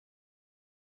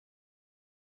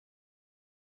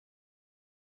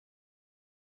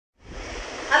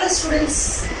Hello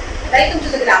students, welcome to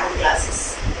the grammar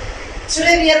classes.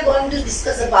 Today we are going to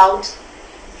discuss about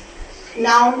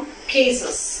noun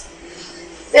cases.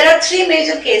 There are three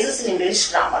major cases in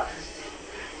English grammar,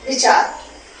 which are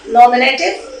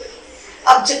nominative,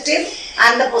 adjective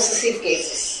and the possessive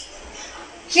cases.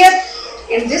 Here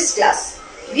in this class,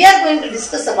 we are going to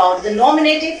discuss about the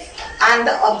nominative and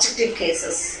the adjective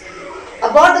cases.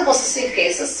 About the possessive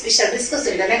cases, we shall discuss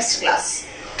in the next class.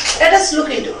 Let us look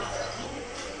into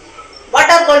what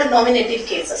are called nominative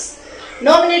cases.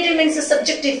 Nominative means a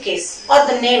subjective case or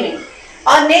the naming.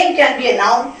 A name can be a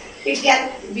noun, it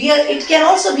can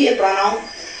also be a pronoun.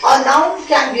 A noun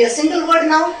can be a single word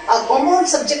noun, a compound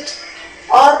subject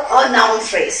or a noun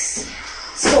phrase.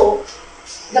 So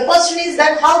the question is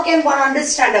that how can one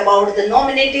understand about the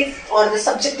nominative or the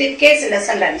subjective case in a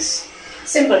sentence?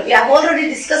 Simple. We have already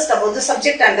discussed about the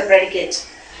subject and the predicate.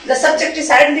 The subject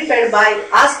is identified by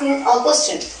asking a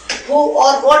question, who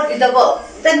or what with the verb.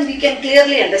 Then we can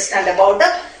clearly understand about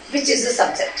which is the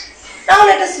subject. Now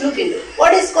let us look into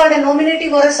what is called a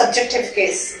nominative or a subjective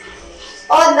case.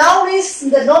 A noun is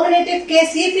the nominative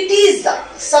case if it is the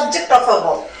subject of a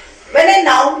verb. When a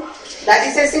noun, that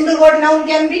is a single word noun,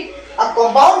 can be a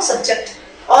compound subject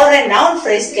or a noun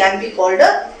phrase can be called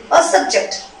a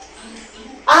subject.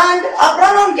 And a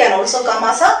pronoun can also come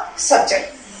as a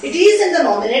subject. It is in the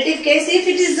nominative case if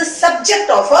it is the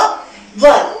subject of a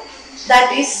verb.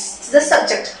 That is the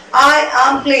subject. I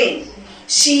am playing.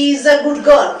 She is a good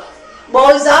girl.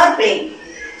 Boys are playing.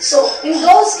 So in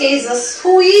those cases,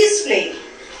 who is playing?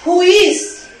 Who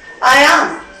is? I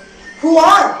am. Who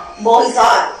are? Boys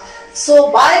are.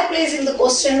 So by placing the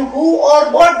question who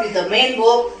or what with the main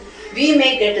verb, we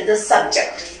may get the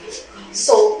subject.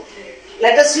 So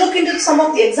let us look into some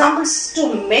of the examples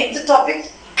to make the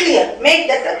topic clear, make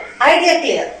that idea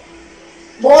clear.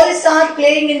 Boys are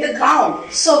playing in the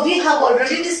ground. So we have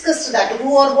already discussed that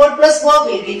who or what plus verb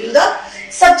will give you the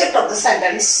subject of the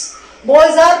sentence.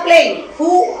 Boys are playing.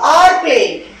 Who are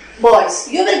playing?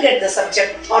 Boys. You will get the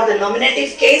subject or the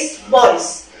nominative case,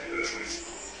 boys.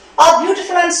 A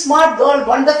beautiful and smart girl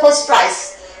won the first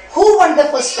prize. Who won the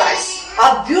first prize?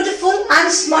 A beautiful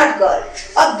and smart girl.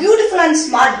 A beautiful and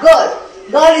smart girl.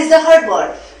 Girl is the third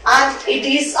word and it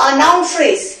is a noun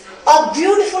phrase. A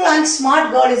beautiful and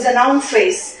smart girl is a noun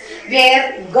phrase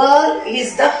where girl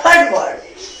is the third word.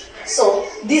 So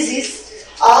this is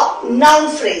a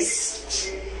noun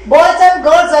phrase. Boys and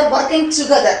girls are working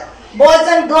together. Boys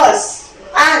and girls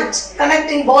and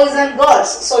connecting boys and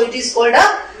girls. So it is called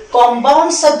a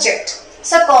compound subject.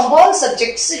 So compound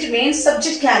subjects, it means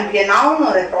subject can be a noun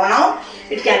or a pronoun.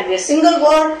 It can be a single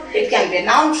word. It can be a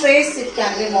noun phrase. It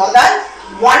can be more than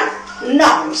one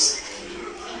nouns.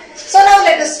 So now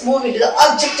let us move into the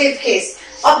objective case.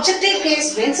 Objective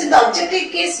case means in the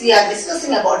objective case we are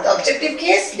discussing about the objective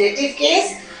case, dative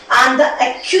case and the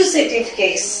accusative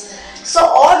case. So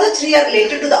all the three are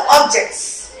related to the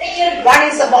objects. One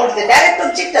is about the direct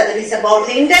object, other is about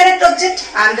the indirect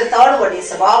object and the third one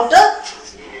is about the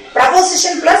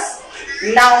preposition plus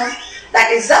noun,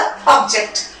 that is the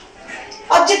object.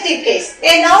 Objective case.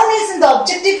 A noun is in the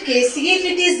objective case if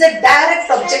it is the direct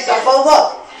object of a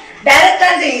verb. Direct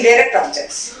and the indirect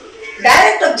objects.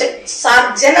 Direct objects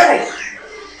are general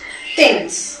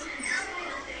things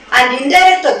and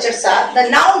indirect objects are the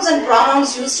nouns and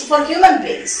pronouns used for human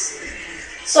beings.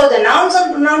 So the nouns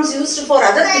and pronouns used for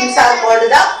other things are called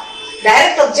the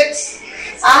direct objects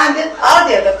and all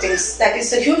the other things, that is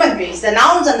the human beings. The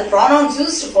nouns and the pronouns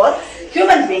used for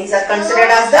human beings are considered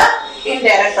as the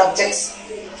indirect objects.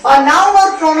 A noun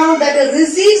or pronoun that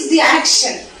receives the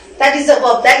action, that is a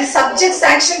verb, that is subject's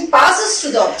action passes to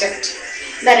the object,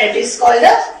 then it is called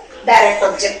a direct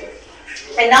object.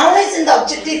 A noun is in the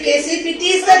objective case if it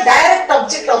is the direct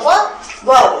object of a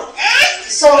verb.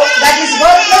 So that is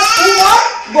verb plus whom or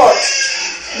what.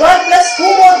 Verb plus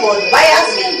whom or what.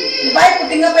 By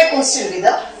putting up a question with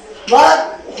the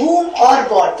verb whom or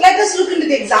what. Let us look into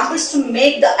the examples to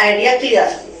make the idea clear.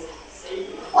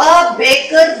 A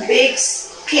baker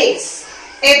bakes cakes.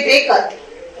 A baker.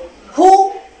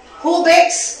 Who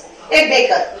bakes? A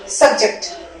baker.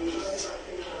 Subject.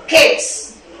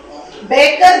 Cakes.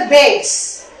 Baker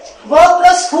bakes. Verb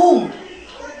plus whom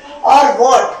or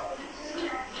what.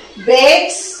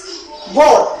 Bakes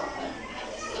what.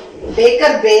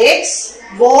 Baker bakes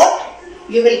what.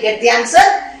 You will get the answer.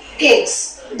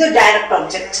 Cakes. The direct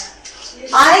object.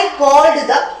 I called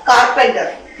the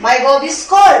carpenter. My verb is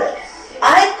called.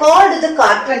 I called the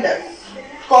carpenter.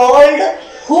 Called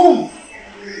whom?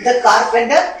 The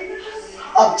carpenter.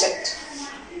 Object.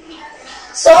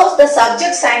 So the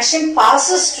subject's action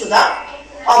passes to the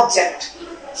object.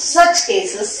 Such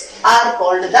cases are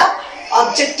called the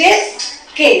objective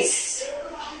case.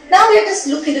 Now let us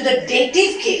look into the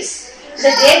dative case.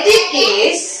 The dative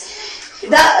case,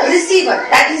 the receiver,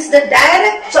 that is the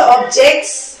direct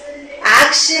object's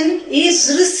action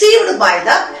is received by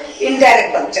the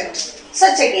indirect object.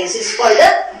 Such a case is called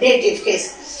a dative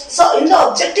case. So in the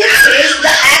objective case,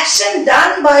 the action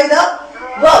done by the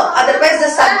verb, otherwise the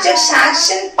subject's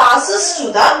action passes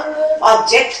to the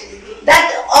object.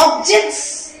 That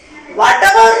objects,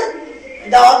 whatever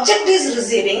the object is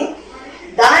receiving,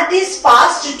 that is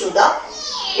passed to the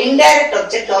indirect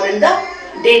object or in the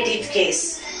dative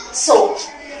case. So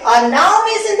a noun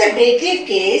is in the dative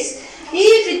case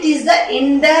if it is the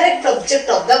indirect object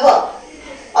of the verb.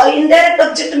 Indirect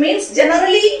object means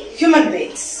generally human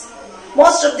beings.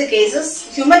 Most of the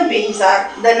cases, human beings are,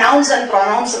 the nouns and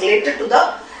pronouns related to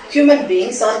the human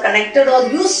beings or connected or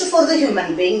used for the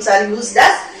human beings are used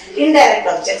as indirect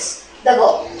objects. The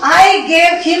verb, I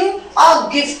gave him a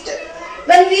gift.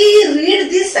 When we read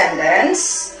this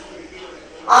sentence,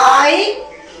 I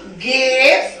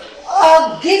gave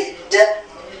a gift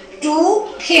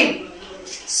to him.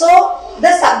 So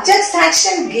the subject's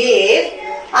action gave,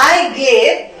 I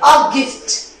gave a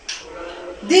gift.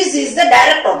 This is the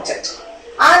direct object.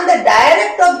 And the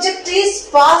direct object is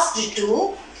passed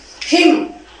to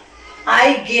him.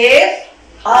 I gave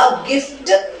a gift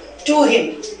to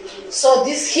him. So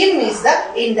this him is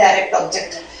the indirect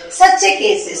object. Such a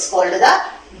case is called the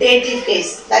dative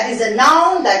case. That is a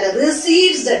noun that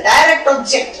receives the direct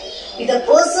object with a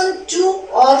person to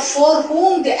or for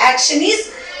whom the action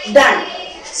is done.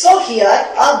 So here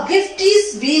a gift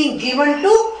is being given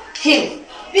to him.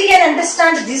 We can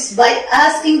understand this by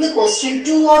asking the question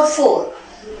to or for,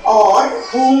 or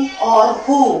whom or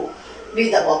who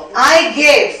with the verb. I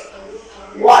gave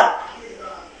what?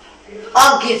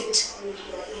 A gift.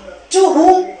 To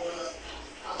whom?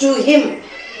 To him.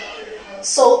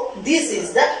 So this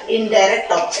is the indirect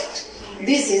object.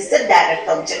 This is the direct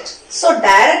object. So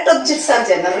direct objects are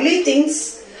generally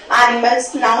things,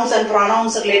 animals, nouns and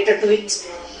pronouns related to it.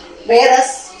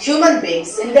 Whereas human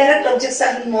beings, indirect objects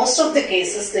are in most of the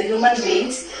cases the human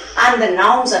beings and the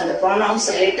nouns and the pronouns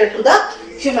related to the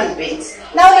human beings.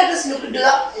 Now let us look into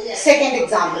the second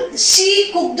example.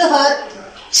 She cooked her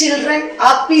children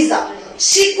a pizza.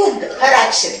 She cooked, her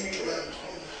action.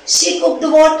 She cooked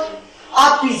what?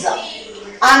 A pizza.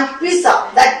 And pizza,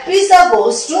 that pizza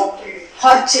goes to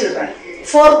her children.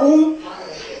 For whom?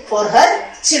 For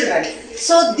her children.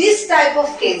 So this type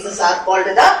of cases are called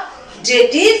the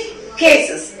dative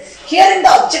cases. Here in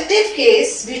the objective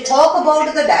case, we talk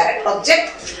about the direct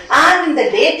object, and in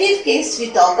the dative case, we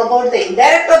talk about the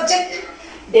indirect object.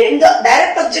 In the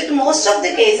direct object, most of the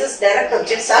cases, direct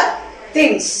objects are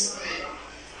things,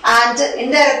 and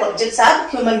indirect objects are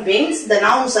human beings, the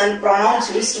nouns and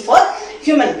pronouns used for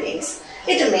human beings.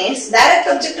 It means, direct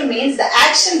object means the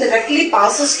action directly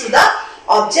passes to the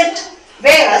object,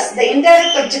 whereas the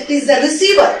indirect object is the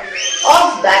receiver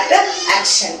of that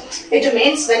action. It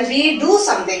means when we do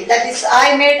something, that is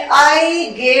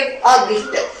I gave a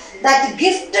gift. That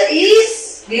gift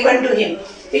is given to him.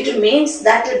 It means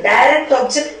that direct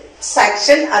object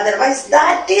action, otherwise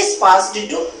that is passed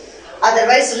to,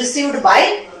 otherwise received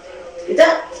by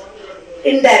the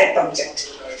indirect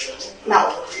object.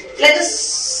 Now let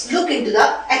us look into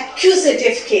the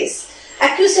accusative case.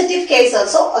 Accusative case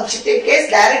also, objective case,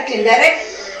 direct,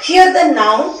 indirect. Here the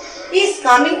noun is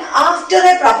coming after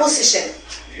a preposition.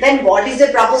 Then what is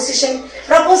a preposition?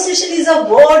 Preposition is a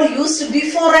word used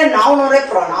before a noun or a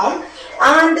pronoun,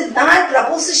 and that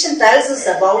preposition tells us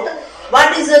about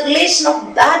what is the relation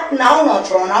of that noun or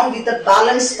pronoun with the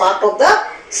balance part of the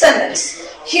sentence.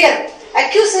 Here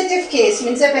accusative case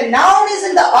means if a noun is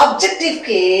in the objective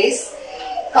case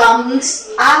comes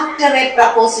after a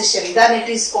preposition, then it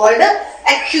is called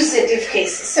accusative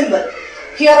case. Simple.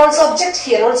 Here also object,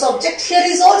 here also object, here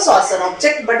is also as an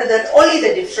object, but only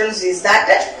the difference is that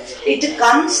it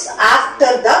comes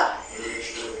after the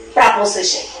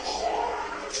preposition.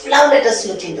 Now let us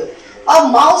look into it.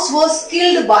 A mouse was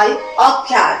killed by a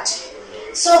cat.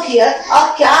 So here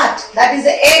a cat, that is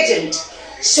the agent,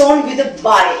 shown with a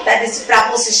by, that is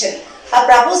preposition. A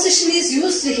preposition is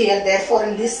used here, therefore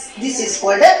in this is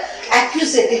called a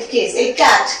accusative case. A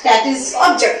cat is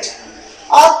object.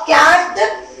 A cat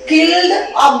killed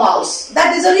a mouse.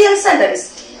 That is a real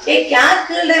sentence. A cat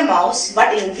killed a mouse,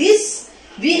 but in this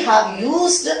we have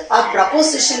used a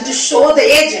preposition to show the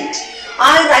agent.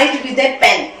 I write with a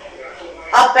pen.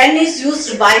 A pen is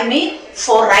used by me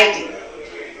for writing.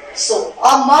 So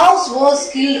a mouse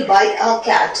was killed by a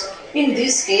cat. In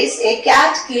this case, a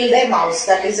cat killed a mouse.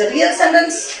 That is a real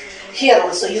sentence. Here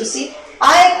also you see,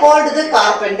 I called the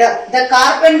carpenter. The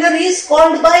carpenter is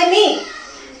called by me.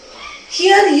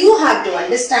 Here you have to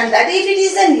understand that if it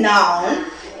is a noun,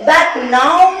 that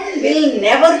noun will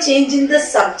never change in the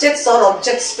subject's or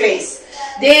object's place.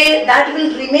 That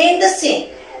will remain the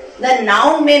same. The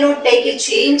noun may not take a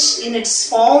change in its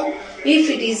form if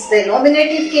it is the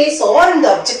nominative case or in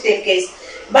the objective case.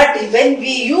 But when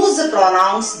we use the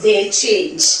pronouns, they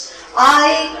change.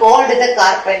 I called the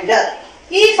carpenter.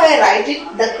 If I write it,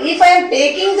 if I am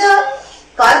taking the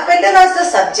carpenter as the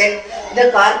subject,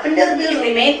 the carpenter will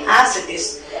remain as it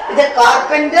is. The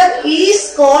carpenter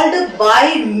is called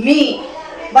by me,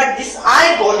 but this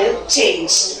I called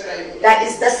changed. That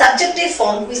is the subjective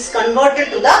form is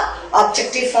converted to the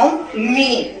objective form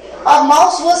me. A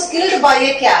mouse was killed by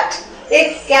a cat.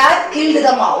 A cat killed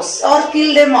the mouse or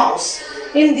killed a mouse.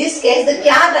 In this case, the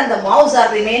cat and the mouse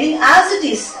are remaining as it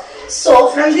is. So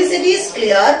from this it is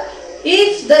clear,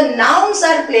 if the nouns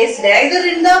are placed either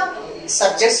in the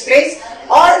subject's place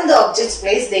or in the object's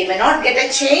place, they may not get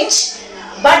a change.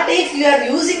 But if you are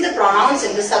using the pronouns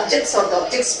in the subject's or the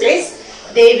object's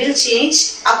place, they will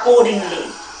change accordingly.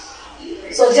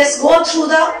 So just go through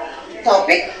the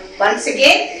topic once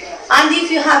again, and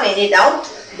if you have any doubt,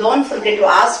 don't forget to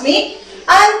ask me,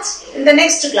 and in the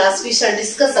next class we shall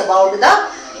discuss about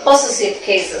the possessive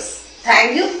cases.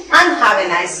 Thank you and have a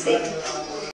nice day.